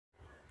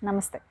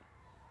నమస్తే.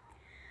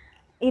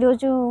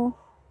 ఈరోజు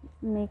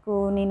మీకు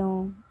నేను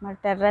మా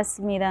టెర్రస్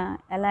మీద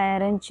ఎలా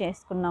అరేంజ్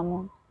చేసుకున్నాము,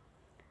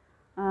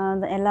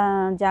 ఎలా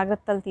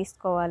జాగ్రత్తలు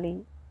తీసుకోవాలి,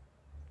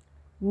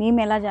 మేము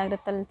ఎలా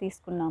జాగ్రత్తలు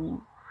తీసుకున్నాము,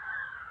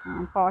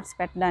 పాట్స్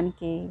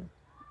పెట్టడానికి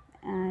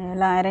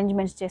ఎలా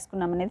అరేంజ్మెంట్స్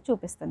చేసుకున్నాం అనేది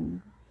చూపిస్తాను.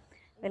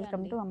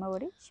 వెల్కమ్ టు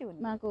అమ్మఒడి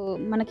శివుని.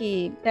 మనకి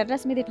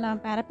టెర్రస్ మీద ఇట్లా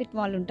పారాపిట్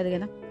వాల్ ఉంటుంది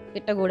కదా,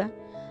 పిట్ట కూడా,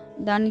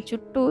 దాని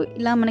చుట్టూ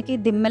ఇలా మనకి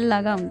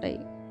దిమ్మెల్లాగా ఉంటాయి.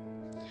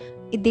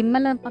 ఈ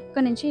దిమ్మల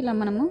పక్క నుంచి ఇలా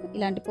మనము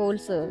ఇలాంటి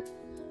పోల్స్,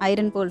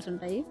 ఐరన్ పోల్స్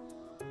ఉంటాయి.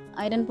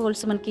 ఐరన్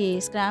పోల్స్ మనకి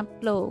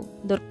స్క్రాప్లో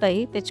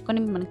దొరుకుతాయి.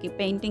 తెచ్చుకొని మనకి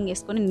పెయింటింగ్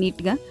వేసుకొని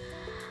నీట్గా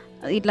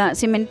ఇట్లా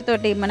సిమెంట్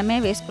తోటి మనమే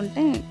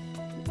వేసుకుంటే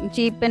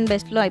చీప్ అండ్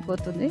బెస్ట్లో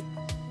అయిపోతుంది.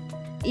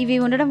 ఇవి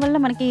ఉండడం వల్ల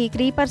మనకి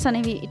క్రీపర్స్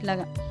అనేవి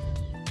ఇట్లాగా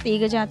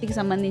తీగ జాతికి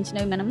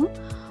సంబంధించినవి మనము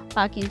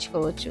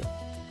పాకించుకోవచ్చు.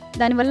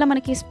 దానివల్ల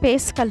మనకి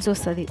స్పేస్ కలిసి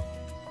వస్తుంది.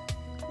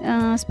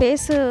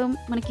 స్పేస్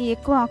మనకి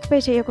ఎక్కువ ఆక్యుపై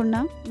చేయకుండా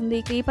ఉంది.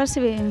 క్రీపర్స్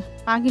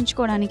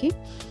పాకించుకోవడానికి,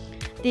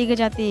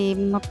 తీగజాతి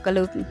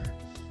మొక్కలు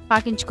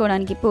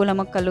పాకించుకోవడానికి, పూల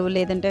మొక్కలు,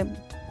 లేదంటే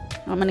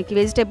మనకి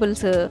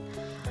వెజిటేబుల్స్,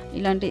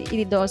 ఇలాంటి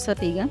ఇది దోస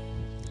తీగ,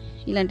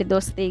 ఇలాంటి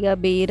దోస తీగ,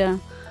 బీర,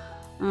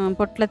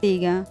 పొట్ల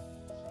తీగ,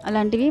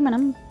 అలాంటివి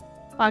మనం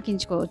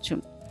పాకించుకోవచ్చు.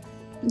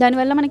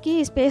 దానివల్ల మనకి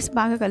స్పేస్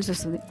బాగా కలిసి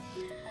వస్తుంది.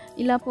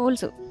 ఇలా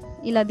పోల్స్,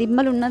 ఇలా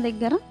దిమ్మలు ఉన్న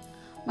దగ్గర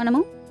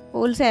మనము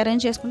పోల్స్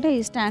అరేంజ్ చేసుకుంటే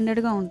ఇది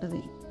స్టాండర్డ్గా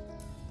ఉంటుంది.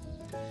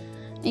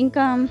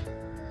 ఇంకా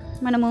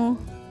మనము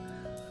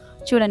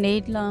చూడండి,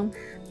 ఇట్లా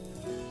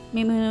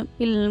మేము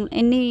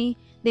ఎన్ని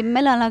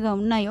దిమ్మెలు అలాగా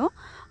ఉన్నాయో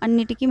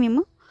అన్నిటికీ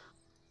మేము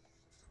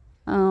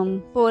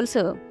పోల్స్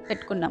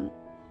పెట్టుకున్నాము.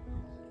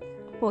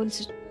 పోల్స్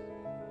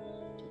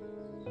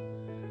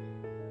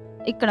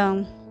ఇక్కడ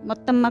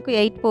మొత్తం మాకు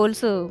 8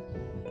 పోల్స్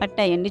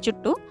పట్టాయండి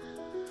చుట్టూ,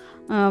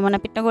 మన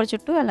పిట్టగోడ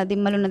చుట్టూ అలా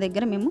దిమ్మలు ఉన్న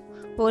దగ్గర మేము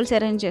పోల్స్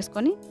అరేంజ్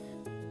చేసుకొని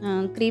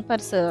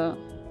క్రీపర్స్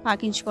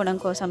పాకించుకోవడం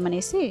కోసం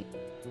అనేసి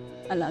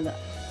అలాగా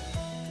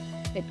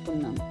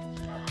పెట్టుకున్నాము.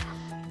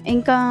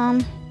 ఇంకా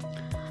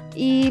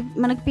ఈ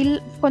మనకి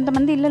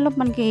కొంతమంది ఇళ్ళల్లో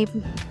మనకి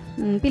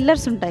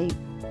పిల్లర్స్ ఉంటాయి.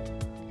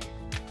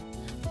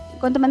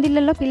 కొంతమంది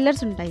ఇళ్ళల్లో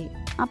పిల్లర్స్ ఉంటాయి.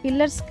 ఆ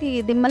పిల్లర్స్కి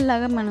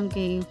దిమ్మల్లాగా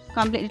మనకి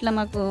కంప్లీట్ ఇట్లా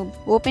మాకు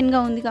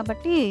ఓపెన్గా ఉంది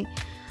కాబట్టి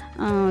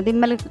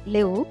దిమ్మలు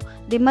లేవు.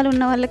 దిమ్మలు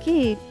ఉన్న వాళ్ళకి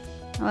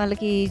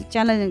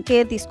చాలా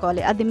కేర్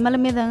తీసుకోవాలి. ఆ దిమ్మల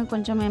మీద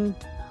కొంచెం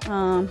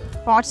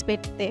పాట్స్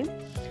పెడితే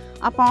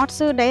ఆ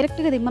పాట్స్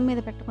డైరెక్ట్గా దిమ్మ మీద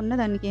పెట్టకుండా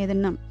దానికి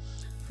ఏదన్నా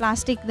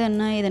ప్లాస్టిక్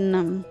ఏదన్నా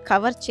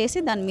కవర్ చేసి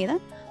దాని మీద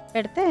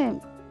పెడితే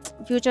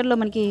ఫ్యూచర్లో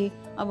మనకి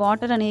ఆ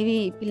వాటర్ అనేవి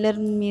పిల్లర్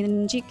మీద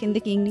నుంచి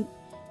కిందకి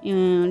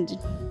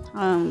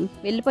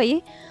వెళ్ళిపోయి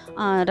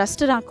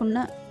రస్ట్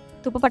రాకుండా,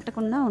 తుప్పు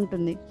పట్టకుండా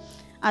ఉంటుంది.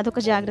 అదొక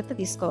జాగ్రత్త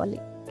తీసుకోవాలి.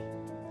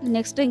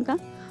 నెక్స్ట్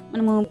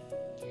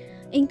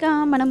ఇంకా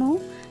మనము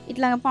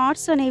ఇట్లా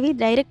పాట్స్ అనేవి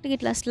డైరెక్ట్గా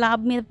ఇట్లా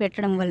స్లాబ్ మీద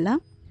పెట్టడం వల్ల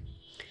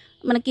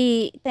మనకి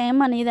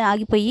తేమ అనేది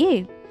ఆగిపోయి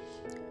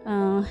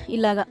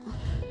ఇలాగా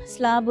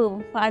స్లాబ్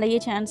పాడయ్యే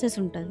ఛాన్సెస్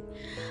ఉంటుంది.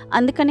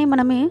 అందుకని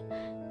మనమే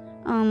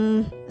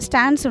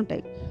స్టాండ్స్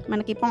ఉంటాయి,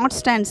 మనకి పాట్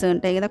స్టాండ్స్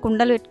ఉంటాయి కదా,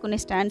 కుండలు పెట్టుకునే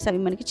స్టాండ్స్, అవి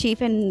మనకి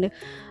చీప్ అండ్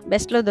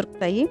బెస్ట్లో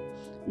దొరుకుతాయి.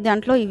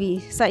 దాంట్లో ఇవి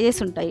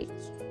సైజెస్ ఉంటాయి.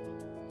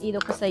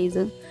 ఇదొక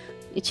సైజు,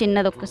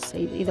 చిన్నదొక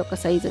సైజు, ఇదొక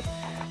సైజు,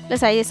 ఇట్లా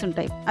సైజెస్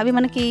ఉంటాయి. అవి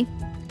మనకి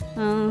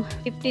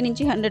 50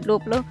 నుంచి 100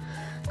 లోపల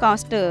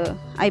కాస్ట్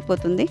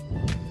అయిపోతుంది,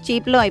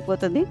 చీప్లో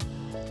అయిపోతుంది.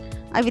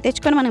 అవి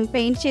తెచ్చుకొని మనం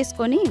పెయింట్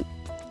చేసుకొని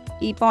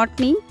ఈ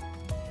పాట్ని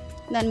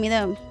దాని మీద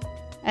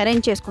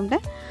అరేంజ్ చేసుకుంటే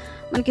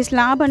మనకి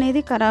స్లాబ్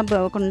అనేది ఖరాబ్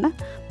అవ్వకుండా,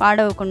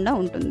 పాడవకుండా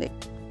ఉంటుంది.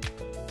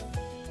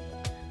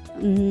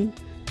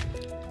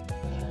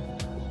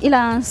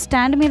 ఇలా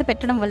స్టాండ్ మీద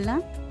పెట్టడం వల్ల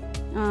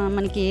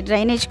మనకి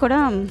డ్రైనేజ్ కూడా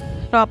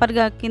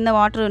ప్రాపర్గా కింద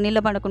వాటర్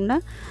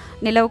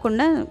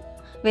నిలవకుండా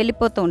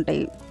వెళ్ళిపోతూ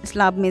ఉంటాయి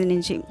స్లాబ్ మీద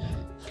నుంచి.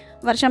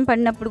 వర్షం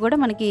పడినప్పుడు కూడా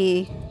మనకి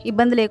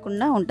ఇబ్బంది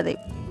లేకుండా ఉంటుంది.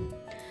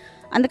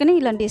 అందుకని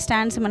ఇలాంటి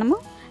స్టాండ్స్ మనము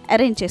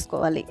అరేంజ్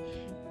చేసుకోవాలి.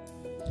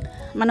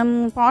 మనం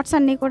పాట్స్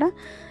అన్నీ కూడా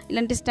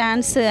ఇలాంటి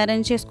స్టాండ్స్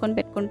అరేంజ్ చేసుకొని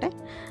పెట్టుకుంటే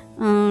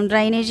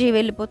డ్రైనేజీ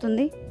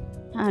వెళ్ళిపోతుంది,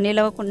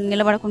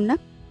 నిలబడకుండా,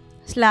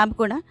 స్లాబ్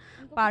కూడా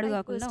పాడు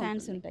కాకుండా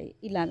స్టాండ్స్ ఉంటాయి.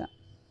 ఇలాగా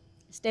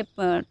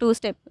స్టెప్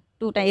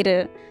 2 టైర్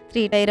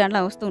 3 టైర్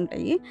అలా వస్తూ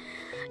ఉంటాయి.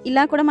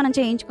 ఇలా కూడా మనం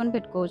చేయించుకొని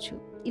పెట్టుకోవచ్చు.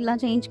 ఇలా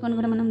చేయించుకొని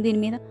కూడా మనం దీని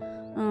మీద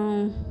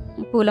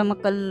పూల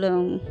మొక్కలు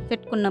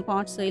పెట్టుకున్న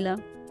పాట్స్ ఇలా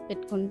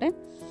పెట్టుకుంటే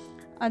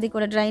అది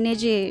కూడా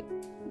డ్రైనేజీ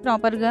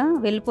ప్రాపర్గా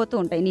వెళ్ళిపోతూ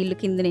ఉంటాయి నీళ్ళు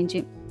కింద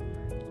నుంచి.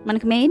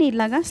 మనకి మెయిన్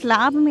ఇలాగా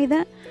స్లాబ్ మీద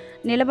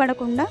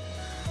నిలబడకుండా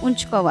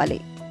ఉంచుకోవాలి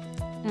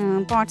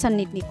పాట్స్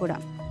అన్నిటినీ కూడా.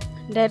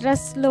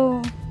 టెర్రస్లో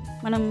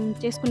మనం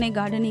చేసుకునే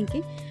గార్డెనింగ్కి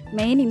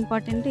మెయిన్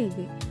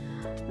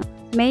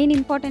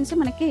ఇంపార్టెన్స్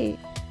మనకి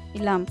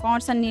ఇలా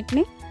పాట్స్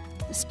అన్నిటిని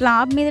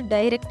స్లాబ్ మీద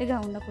డైరెక్ట్గా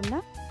ఉండకుండా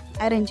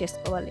అరేంజ్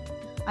చేసుకోవాలి.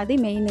 అది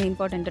మెయిన్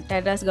ఇంపార్టెంట్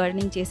టెర్రస్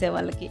గార్డెనింగ్ చేసే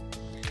వాళ్ళకి.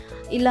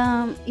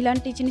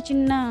 ఇలాంటి చిన్న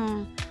చిన్న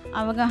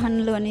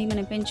అవగాహనలు అనేవి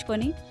మనం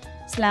పెంచుకొని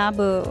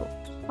స్లాబ్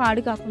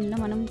పాడు కాకుండా,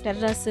 మనం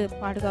టెర్రస్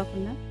పాడు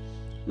కాకుండా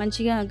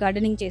మంచిగా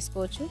గార్డెనింగ్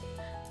చేసుకోవచ్చు.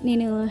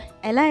 నేను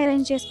ఎలా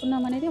అరేంజ్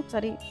చేసుకున్నాం అనేది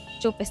ఒకసారి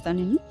చూపిస్తాను.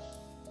 నేను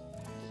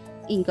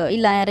ఇంకా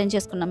ఇలా అరేంజ్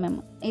చేసుకున్నాం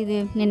మేము. ఇది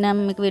నిన్న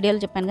మీకు వీడియోలో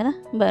చెప్పాను కదా,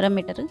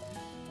 బారోమీటర్.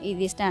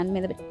 ఇది స్టాండ్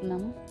మీద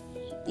పెట్టుకున్నాము.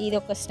 ఇది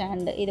ఒక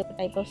స్టాండ్, ఇది ఒక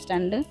టైప్ ఆఫ్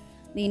స్టాండ్.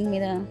 దీని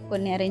మీద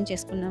కొన్ని అరేంజ్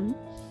చేసుకున్నాము.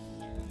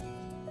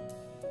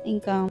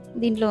 ఇంకా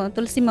దీంట్లో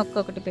తులసి మొక్క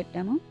ఒకటి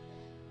పెట్టాము.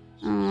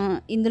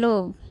 ఇందులో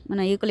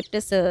మన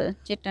యూకలిప్టస్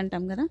చెట్టు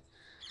అంటాం కదా,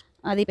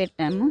 అది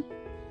పెట్టాము.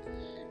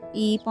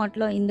 ఈ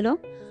పాట్లో ఇందులో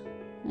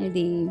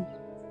ఇది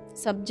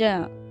సబ్జా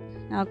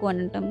ఆకు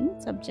అని అంటాము,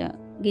 సబ్జా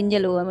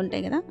గింజలు అవి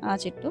ఉంటాయి కదా, ఆ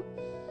చెట్టు.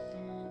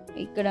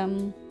 ఇక్కడ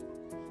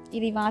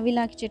ఇది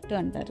వావిలాకి చెట్టు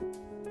అంటారు,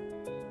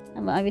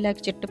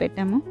 వావిలాకి చెట్టు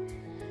పెట్టాము.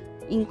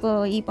 ఇంకో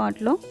ఈ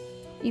పాట్లో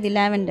ఇది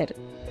లావెండర్,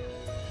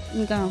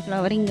 ఇంకా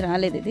ఫ్లవరింగ్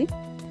రాలేదు ఇది.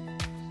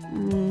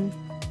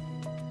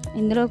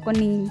 ఇందులో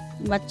కొన్ని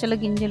బచ్చల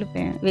గింజలు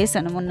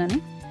వేసాను మొన్ననే,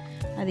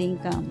 అది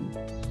ఇంకా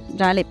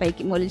రాలే,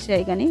 పైకి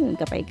మొలిచాయి కానీ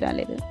ఇంకా పైకి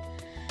రాలేదు.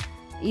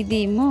 ఇది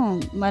ఏమో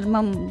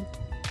మర్మం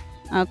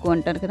ఆకు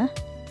అంటారు కదా,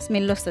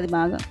 స్మెల్ వస్తుంది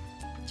బాగా,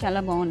 చాలా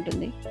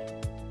బాగుంటుంది,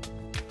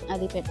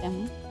 అది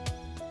పెట్టాము.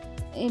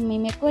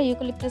 మేము ఎక్కువ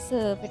యూకలిప్టస్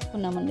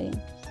పెట్టుకున్నామండి,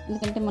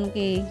 ఎందుకంటే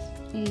మనకి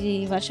ఇది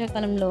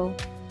వర్షాకాలంలో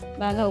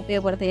బాగా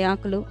ఉపయోగపడతాయి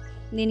ఆకులు.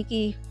 దీనికి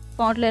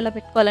పాట్లో ఎలా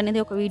పెట్టుకోవాలనేది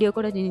ఒక వీడియో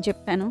కూడా నేను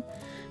చెప్పాను,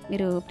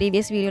 మీరు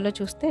ప్రీవియస్ వీడియోలో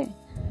చూస్తే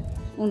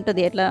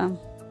ఉంటుంది ఎట్లా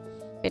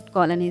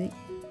పెట్టుకోవాలనేది.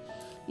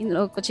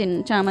 ఇందులో ఒక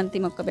చిన్న చామంతి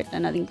మొక్క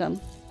పెట్టాను, అది ఇంకా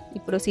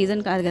ఇప్పుడు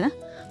సీజన్ కాదు కదా,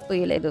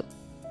 పోయలేదు.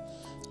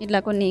 ఇట్లా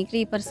కొన్ని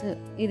క్రీపర్స్,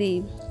 ఇది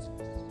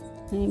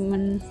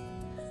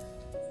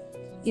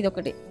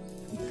ఇదొకటి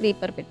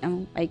క్రీపర్ పెట్టాము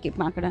పైకి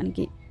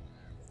పాకడానికి.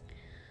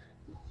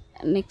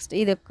 నెక్స్ట్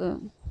ఇది ఒక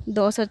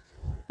దోస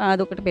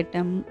పాదు ఒకటి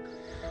పెట్టాము.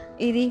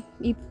 ఇది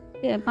ఈ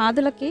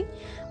పాదులకి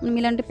మనం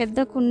ఇలాంటి పెద్ద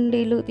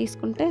కుండీలు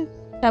తీసుకుంటే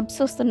టబ్స్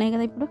వస్తున్నాయి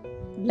కదా ఇప్పుడు,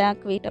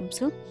 బ్లాక్వి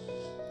టబ్స్,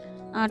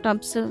 ఆ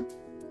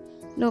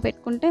టబ్స్లో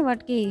పెట్టుకుంటే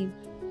వాటికి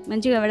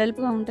మంచిగా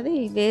వెడల్పుగా ఉంటుంది,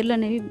 వేర్లు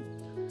అనేవి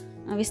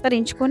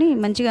విస్తరించుకొని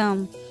మంచిగా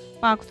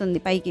పాకుతుంది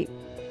పైకి.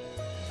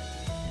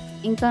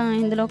 ఇంకా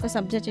ఇందులో ఒక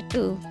సబ్జా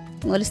చెట్టు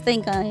మొలిస్తే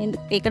ఇంకా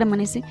ఎందుకు పీకడం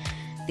అనేసి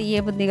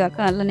తీయబుద్ధిగా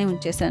కాళ్ళనే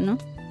ఉంచేసాను.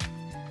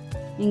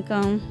 ఇంకా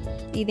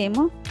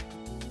ఇదేమో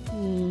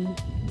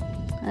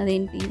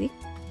అదేంటి, ఇది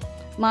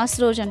మాస్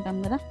రోజ్ అంటాం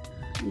కదా,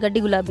 గడ్డి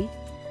గులాబీ,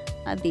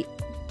 అది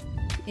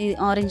ఇది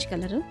ఆరెంజ్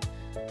కలరు.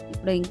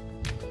 ఇప్పుడు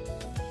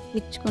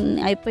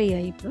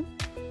అయిపోయాయి ఇప్పుడు.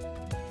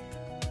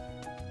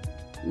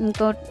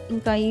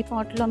 ఇంకా ఈ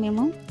పాట్లో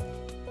మేము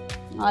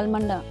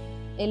ఆల్మండా,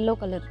 ఎల్లో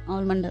కలర్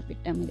ఆల్మండా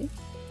పెట్టాము. ఇది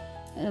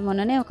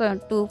మొన్ననే ఒక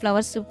 2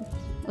 ఫ్లవర్స్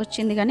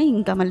వచ్చింది కానీ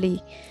ఇంకా మళ్ళీ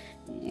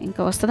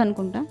ఇంకా వస్తుంది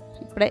అనుకుంటా,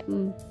 ఇప్పుడే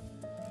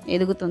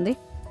ఎదుగుతుంది.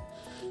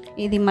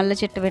 ఇది మల్లె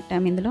చెట్టు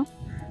పెట్టాము ఇందులో,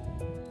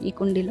 ఈ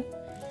కుండీలో.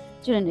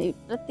 చూడండి,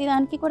 ప్రతి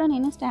దానికి కూడా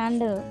నేను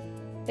స్టాండ్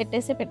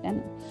పెట్టేసే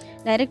పెట్టాను,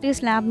 డైరెక్ట్గా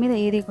స్లాబ్ మీద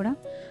ఏది కూడా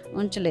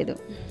ఉంచలేదు.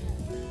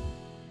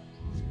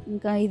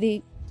 ఇంకా ఇది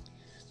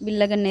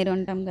బిల్లగన్నేరు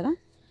అంటాం కదా,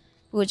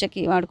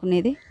 పూజకి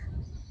వాడుకునేది.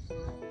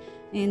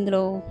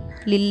 ఇందులో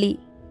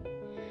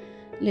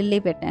లిల్లీ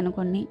పెట్టాను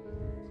కొన్ని.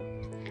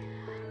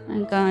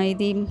 ఇంకా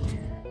ఇది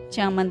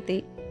చామంతి,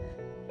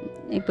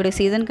 ఇప్పుడు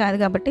సీజన్ కాదు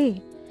కాబట్టి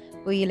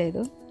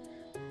పూయలేదు.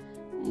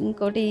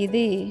 ఇంకోటి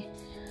ఇది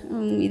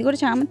కూడా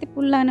చామంతి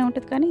పూల్లానే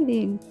ఉంటుంది కానీ ఇది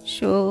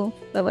షో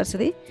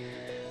ఫ్లవర్స్ది,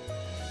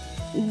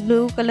 బ్లూ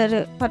కలర్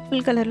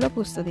పర్పుల్ కలర్లో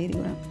పూస్తుంది ఇది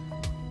కూడా.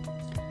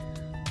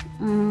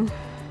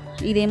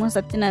 ఇదేమో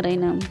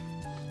సత్యనారాయణ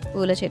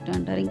పూల చెట్టు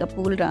అంటారు, ఇంకా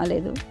పూలు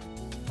రాలేదు.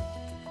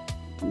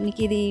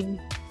 మీకు ఇది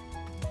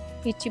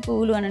పిచ్చి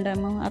పువ్వులు అని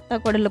అంటాము,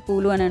 అత్త కొడల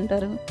పూలు అని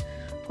అంటారు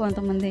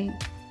కొంతమంది.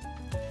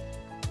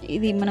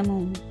 ఇది మనము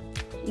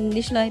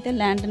ఇంగ్లీష్లో అయితే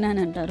ల్యాంటనా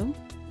అని అంటారు,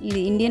 ఇది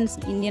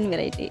ఇండియన్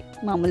వెరైటీ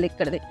మామూలు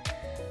ఇక్కడది.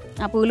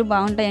 ఆ పూలు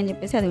బాగుంటాయని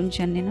చెప్పేసి అది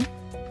ఉంచాను నేను.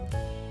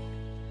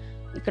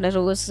 ఇక్కడ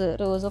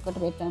రోజ్ ఒకటి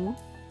పెట్టాము.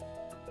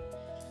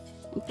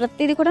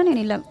 ప్రతిదీ కూడా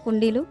నేను ఇలా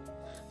కుండీలు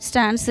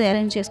స్టాండ్స్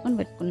అరేంజ్ చేసుకొని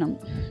పెట్టుకున్నాము.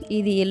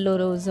 ఇది ఎల్లో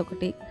రోజ్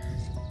ఒకటి,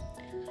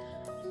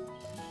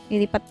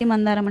 ఇది పత్తి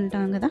మందారం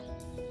అంటాం కదా,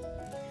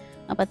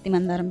 ఆ పత్తి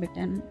మందారం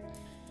పెట్టాను.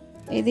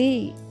 ఇది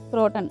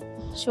క్రోటన్,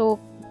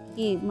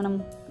 షోకి మనం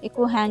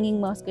ఎక్కువ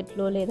హ్యాంగింగ్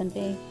బాస్కెట్లో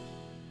లేదంటే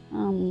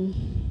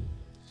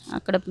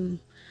అక్కడ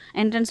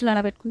ఎంట్రన్స్లో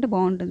అలా పెట్టుకుంటే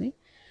బాగుంటుంది.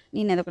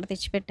 నేను అదొకటి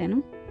తెచ్చిపెట్టాను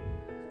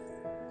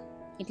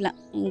ఇట్లా.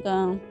 ఇంకా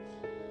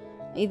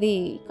ఇది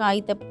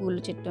కాగిత పూల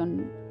చెట్టు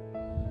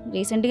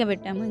రీసెంట్గా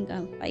పెట్టాము, ఇంకా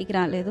పైకి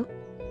రాలేదు.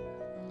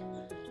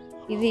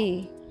 ఇది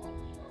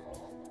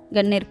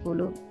గన్నేరు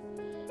పూలు,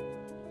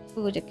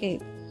 పూజకి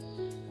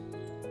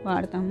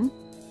వాడతాము.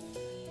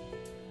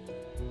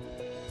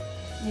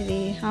 ఇది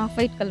హాఫ్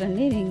వైట్ కలర్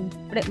అండి, ఇది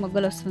ఇప్పుడే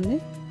మొగ్గలు వస్తుంది.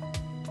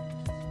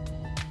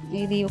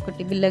 ఇది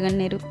ఒకటి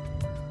బిల్లగన్నేరు.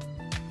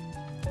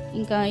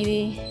 ఇంకా ఇది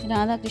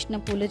రాధాకృష్ణ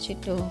పూల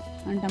చెట్టు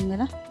అంటాం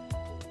కదా,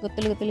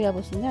 గుత్తులుగా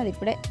వస్తుంది, అది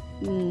ఇప్పుడే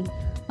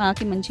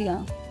పాకి మంచిగా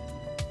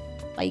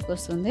పైకి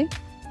వస్తుంది.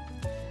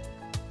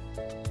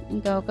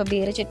 ఇంకా ఒక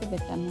బీర చెట్టు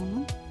పెట్టాను నేను,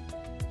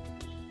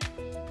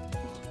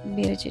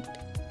 బీర చెట్టు.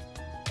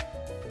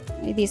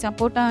 ఇది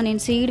సపోటా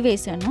నేను సీడ్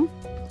వేసాను,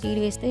 సీడ్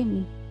వేస్తే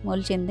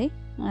మొలిచింది,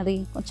 అది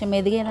కొంచెం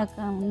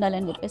ఎదిగేదాకా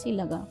ఉండాలని చెప్పేసి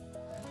ఇలాగా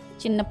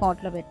చిన్న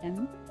పాట్లో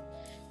పెట్టాను.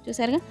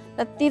 చూసారుగా,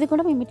 ప్రతిదీ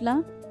కూడా మేము ఇట్లా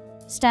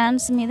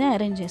స్టాండ్స్ మీద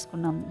అరేంజ్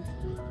చేసుకున్నాము.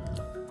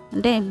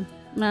 అంటే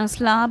మన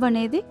స్లాబ్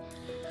అనేది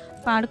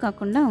పాడు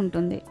కాకుండా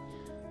ఉంటుంది.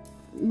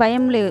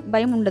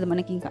 భయం ఉండదు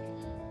మనకి. ఇంకా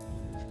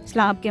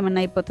స్లాబ్కి ఏమన్నా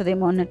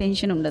అయిపోతుందేమో అన్న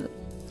టెన్షన్ ఉండదు.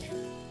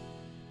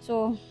 సో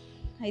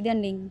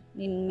ఇదండి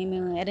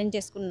మేము అరేంజ్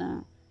చేసుకున్న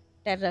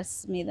టెర్రస్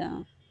మీద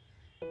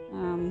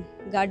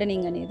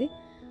గార్డెనింగ్ అనేది.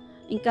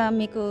 ఇంకా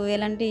మీకు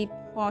ఎలాంటి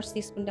పాట్స్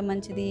తీసుకుంటే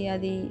మంచిది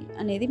అది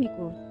అనేది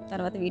మీకు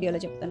తర్వాత వీడియోలో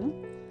చెప్తాను.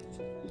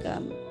 ఇంకా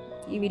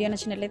ఈ వీడియో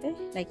నచ్చినట్లయితే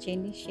లైక్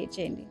చేయండి, షేర్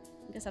చేయండి,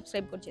 ఇంకా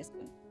సబ్స్క్రైబ్ కూడా చేసుకోండి.